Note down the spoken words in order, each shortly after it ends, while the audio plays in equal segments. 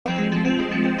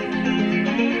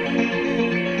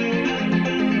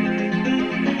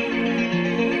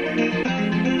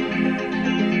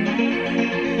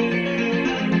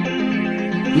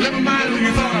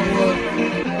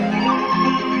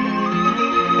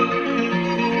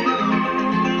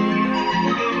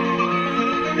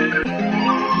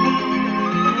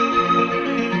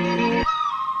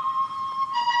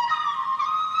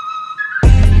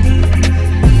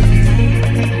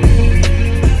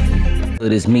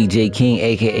me, J King,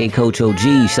 aka Coach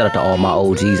OG. Shout out to all my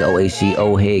OGs, OHG,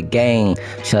 O-Head Gang.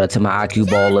 Shout out to my IQ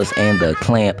Ballers and the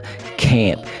Clamp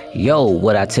Camp. Yo,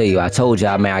 what I tell you, I told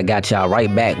y'all, man, I got y'all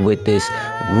right back with this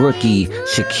rookie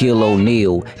Shaquille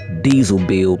O'Neal diesel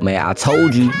build, man. I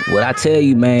told you what I tell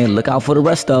you, man. Look out for the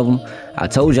rest of them. I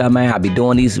told y'all, man, I be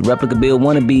doing these replica build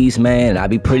wannabes, man, and I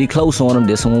be pretty close on them.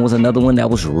 This one was another one that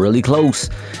was really close.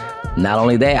 Not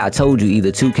only that, I told you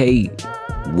either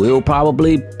 2K will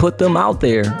probably put them out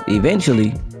there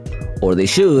eventually, or they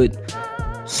should.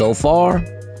 So far,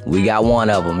 we got one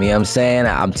of them, you know what I'm saying?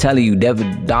 I'm telling you,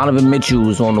 Donovan Mitchell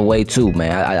is on the way too,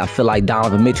 man. I feel like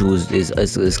Donovan Mitchell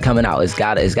is coming out. It's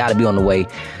got to be on the way.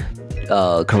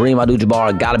 Kareem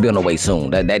Abdul-Jabbar got to be on the way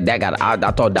soon.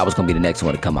 I thought that was going to be the next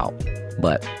one to come out.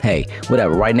 But hey,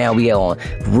 whatever. Right now we are on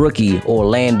rookie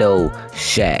Orlando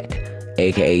Shaq,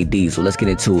 aka Diesel. Let's get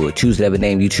into it. Choose whatever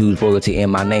name you choose. Royalty in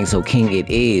my name. So King it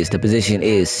is. The position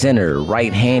is center,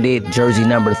 right-handed, jersey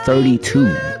number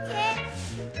 32.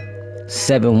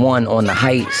 7'1" on the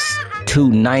height,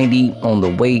 290 on the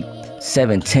weight,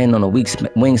 7'10" on the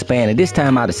wingspan. And this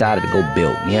time I decided to go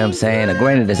built. You know what I'm saying? Now,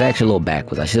 granted, it's actually a little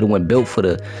backwards. I should have went built for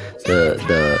the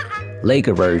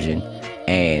Laker version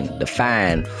and the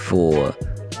fine for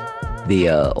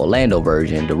the Orlando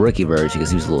version, the rookie version,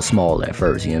 because he was a little smaller at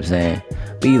first. You know what I'm saying?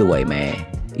 But either way, man.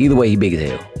 Either way, he big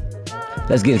as hell.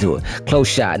 Let's get into it. Close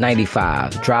shot,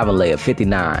 95. Driving layup,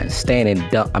 59.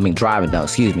 Driving dunk,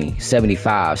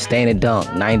 75. Standing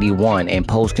dunk, 91. And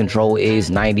post control is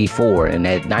 94. And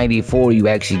at 94, you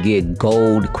actually get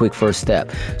gold quick first step.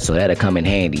 So that'll come in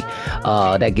handy.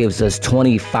 That gives us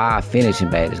 25 finishing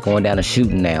badges. Going down to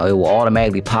shooting now. It will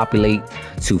automatically populate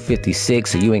to 56.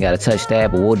 So you ain't got to touch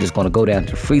that. But we're just going to go down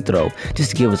to free throw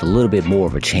just to give us a little bit more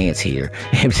of a chance here.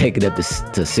 And take it up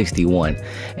to 61.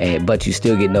 But you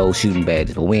still get no shooting badges.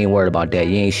 But we ain't worried about that.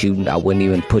 You ain't shooting. I wouldn't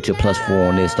even put your +4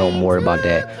 on this. Don't worry about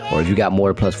that. Or if you got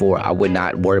more than +4, I would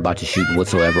not worry about your shooting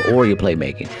whatsoever or your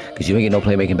playmaking, because you ain't get no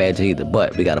playmaking badge either.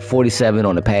 But we got a 47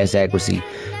 on the pass accuracy,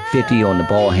 50 on the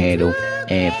ball handle,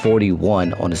 and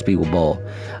 41 on the speed with ball.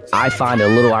 I find it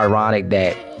a little ironic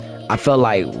that I felt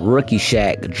like rookie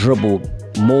Shaq dribbled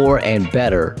more and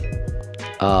better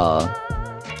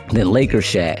than Laker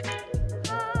Shaq.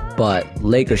 But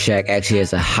Laker Shaq actually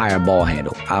has a higher ball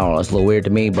handle. I don't know, it's a little weird to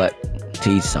me, but to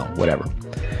each his own, whatever.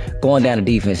 Going down to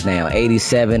defense now.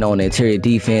 87 on the interior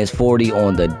defense, 40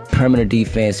 on the perimeter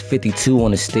defense, 52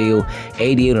 on the steal,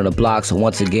 88 on the block. So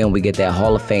once again, we get that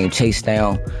Hall of Fame chase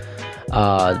down.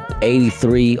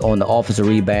 83 on the offensive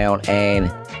rebound,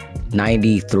 and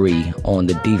 93 on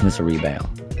the defensive rebound.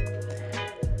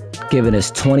 Giving us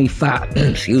 25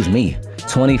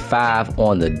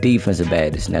 on the defensive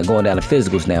badges. Now going down to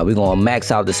physicals now, we're going to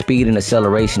max out the speed and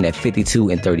acceleration at 52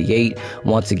 and 38.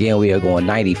 Once again, we are going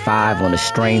 95 on the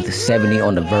strength, 70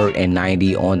 on the vert, and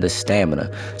 90 on the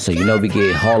stamina. So you know we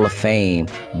get Hall of Fame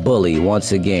bully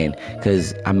once again,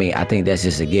 because I mean I think that's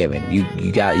just a given. You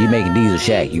making Diesel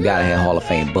Shaq, you gotta have Hall of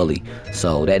Fame bully.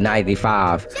 So that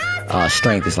 95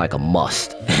 strength is like a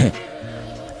must.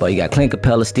 But you got Clint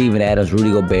Capella, Steven Adams, Rudy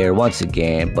Gobert once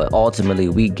again. But ultimately,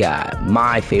 we got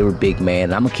my favorite big man.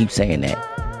 And I'm going to keep saying that. You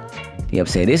know what I'm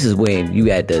saying? This is when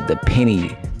you had the Penny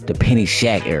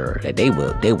Shaq era. That they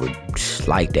were just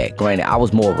like that. Granted, I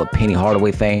was more of a Penny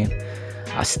Hardaway fan.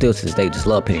 I still to this day just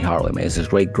love Penny Hardaway, man. He's a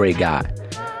great guy.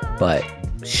 But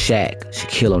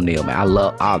Shaquille O'Neal, man.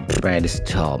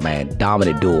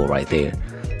 Dominant duo right there.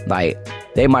 Like,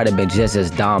 they might have been just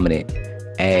as dominant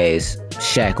as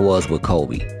Shaq was with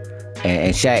Kobe,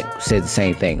 and Shaq said the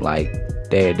same thing. Like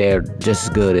they're just as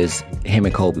good as him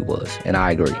and Kobe was, and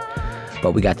I agree.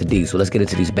 But we got the D, so let's get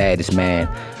into these badges, man.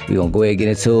 We're gonna go ahead and get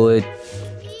into it.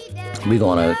 We're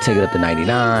gonna take it up to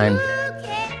 99,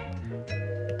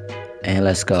 and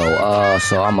let's go.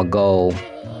 So I'm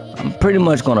pretty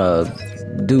much gonna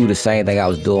do the same thing I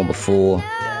was doing before.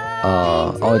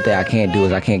 Only thing I can't do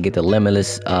is I can't get the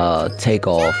limitless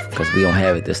takeoff because we don't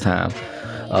have it this time.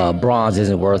 Bronze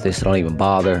isn't worth it, so don't even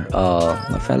bother.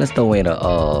 In fact, let's throw in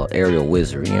a aerial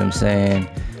wizard, you know what I'm saying?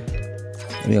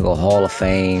 We're gonna go Hall of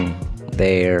Fame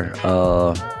there.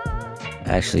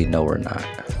 Actually, no, we're not.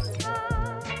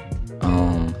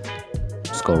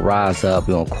 Let's go rise up.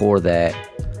 We're gonna core that.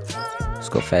 Let's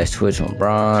go fast twitch on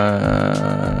bronze.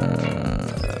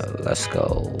 Let's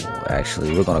go.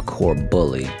 Actually, we're gonna core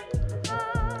bully.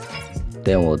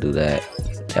 Then we'll do that.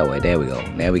 That way, there we go.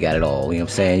 Now we got it all, you know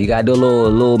what I'm saying? You gotta do a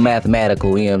little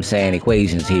mathematical, you know what I'm saying,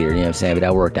 equations here, you know what I'm saying? But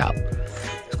that worked out.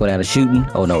 Let's go down to shooting.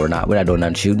 Oh, no, we're not. We're not doing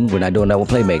nothing shooting. We're not doing that with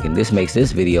playmaking. This makes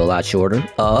this video a lot shorter.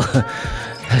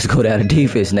 Let's go down to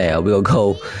defense now. We'll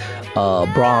go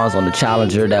bronze on the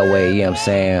challenger. That way, you know what I'm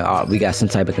saying, we got some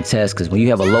type of contest, because when you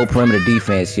have a low perimeter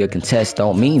defense, your contests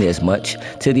don't mean as much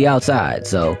to the outside.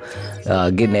 So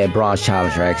getting that bronze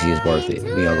challenger actually is worth it.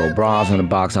 We're gonna go bronze on the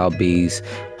box out B's,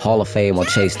 Hall of Fame on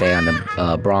Chase Down,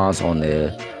 the bronze on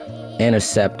the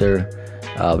interceptor.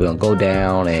 We're gonna go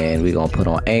down and we're gonna put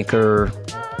on anchor.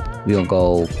 We're gonna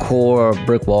go core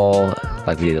brick wall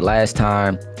like we did it last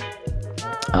time.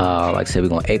 Like I said, we're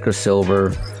gonna anchor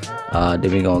silver.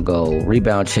 Then we're gonna go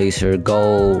rebound chaser,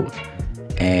 gold,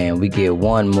 and we get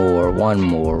one more.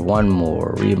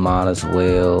 We might as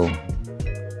well.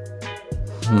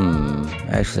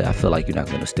 Actually, I feel like you're not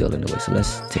gonna steal anyway, so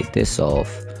let's take this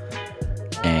off,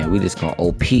 and we're just gonna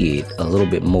OP it a little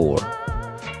bit more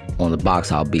on the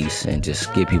box out beast, and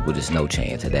just give people just no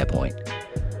chance at that point.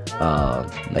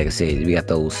 Like I said, we got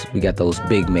those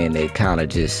big men that kind of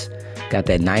just got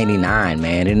that 99,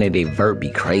 man, and then they vert be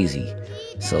crazy.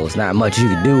 So it's not much you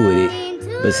can do with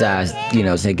it besides, you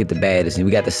know, say get the baddest. And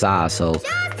we got the size, so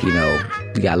you know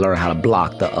you gotta learn how to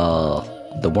block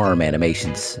the worm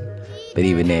animations. But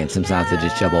even then, sometimes they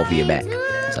just jump over your back.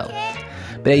 So,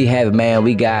 but there you have it, man.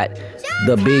 We got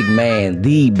the big man,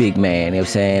 you know what I'm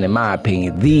saying? In my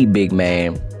opinion, the big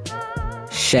man,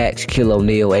 Shaquille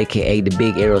O'Neal, aka the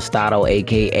Big Aristotle,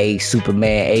 aka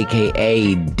Superman,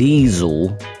 aka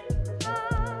Diesel.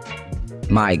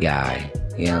 My guy.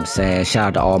 You know what I'm saying? Shout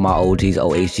out to all my OGs,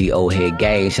 OHG, O-Head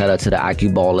gang. Shout out to the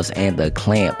IQ Ballers and the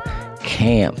Clamp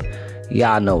Camp.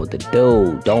 Y'all know what to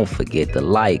do. Don't forget to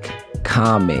like,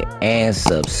 comment, and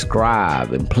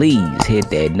subscribe. And please hit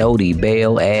that noti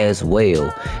bell as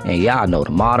well. And y'all know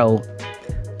the motto,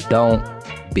 don't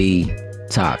be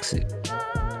toxic.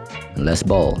 Let's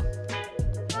ball.